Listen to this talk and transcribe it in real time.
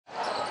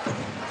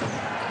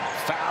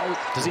foul.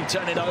 Does he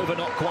turn it over?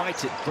 Not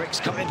quite. It breaks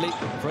kindly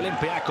for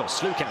Olympiacos.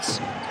 Sloukas.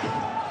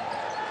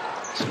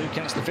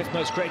 Sloukas, the fifth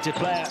most creative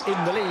player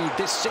in the league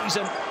this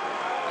season.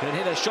 Can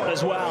hit a shot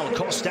as well.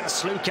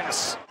 Kostas,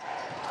 Sloukas.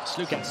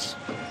 Sloukas.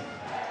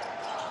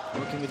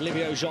 Working with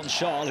Livio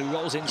Jean-Charles, who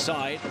rolls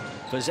inside.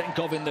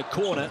 Vezenkov in the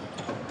corner.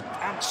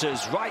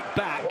 Answers right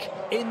back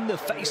in the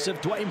face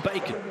of Dwayne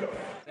Bacon.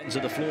 Ends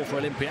of the floor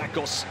for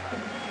Olympiacos.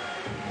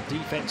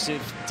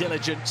 Defensive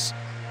diligence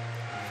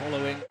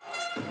following.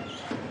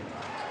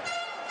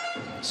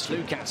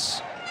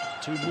 Sloukas,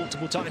 two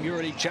multiple-time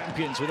EuroLeague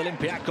champions with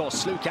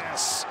Olympiacos.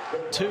 Sloukas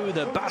to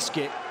the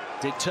basket,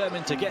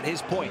 determined to get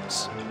his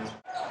points.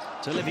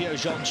 To Livio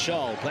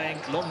Jean-Charles, playing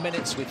long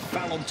minutes with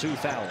foul on 2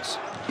 fouls.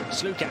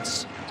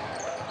 Sloukas.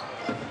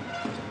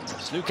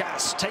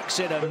 Sloukas takes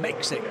it and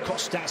makes it.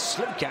 Kostas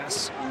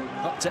Sloukas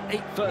up to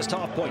 8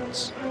 first-half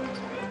points.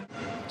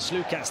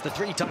 Sloukas, the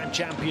 3-time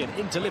champion,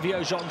 into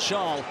Livio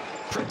Jean-Charles.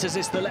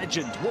 Printers the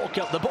legend. Walk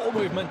up the ball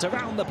movement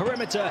around the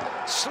perimeter.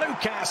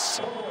 Sloukas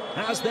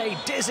as they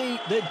dizzy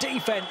the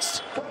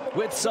defense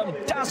with some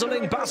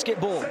dazzling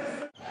basketball.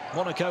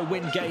 Monaco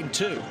win game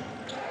 2.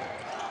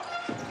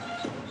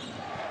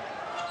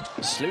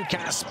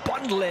 Sloukas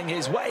bundling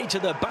his way to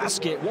the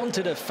basket.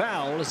 Wanted a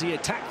foul as he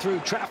attacked through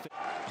traffic.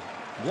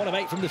 1 of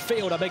 8 from the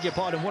field, I beg your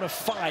pardon. 1 of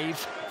 5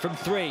 from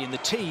 3. And the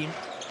team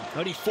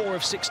only 4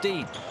 of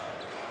 16.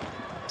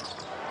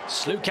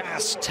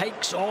 Sloukas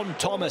takes on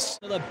Thomas.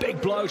 Another big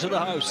blow to the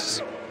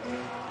hosts.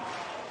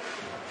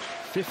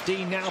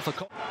 15 now for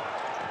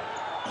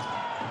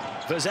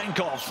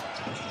Vezenkov.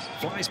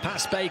 Flies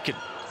past Bacon.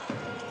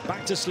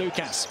 Back to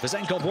Sloukas.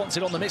 Vezenkov wants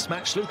it on the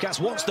mismatch. Sloukas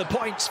wants the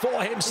points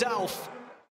for himself.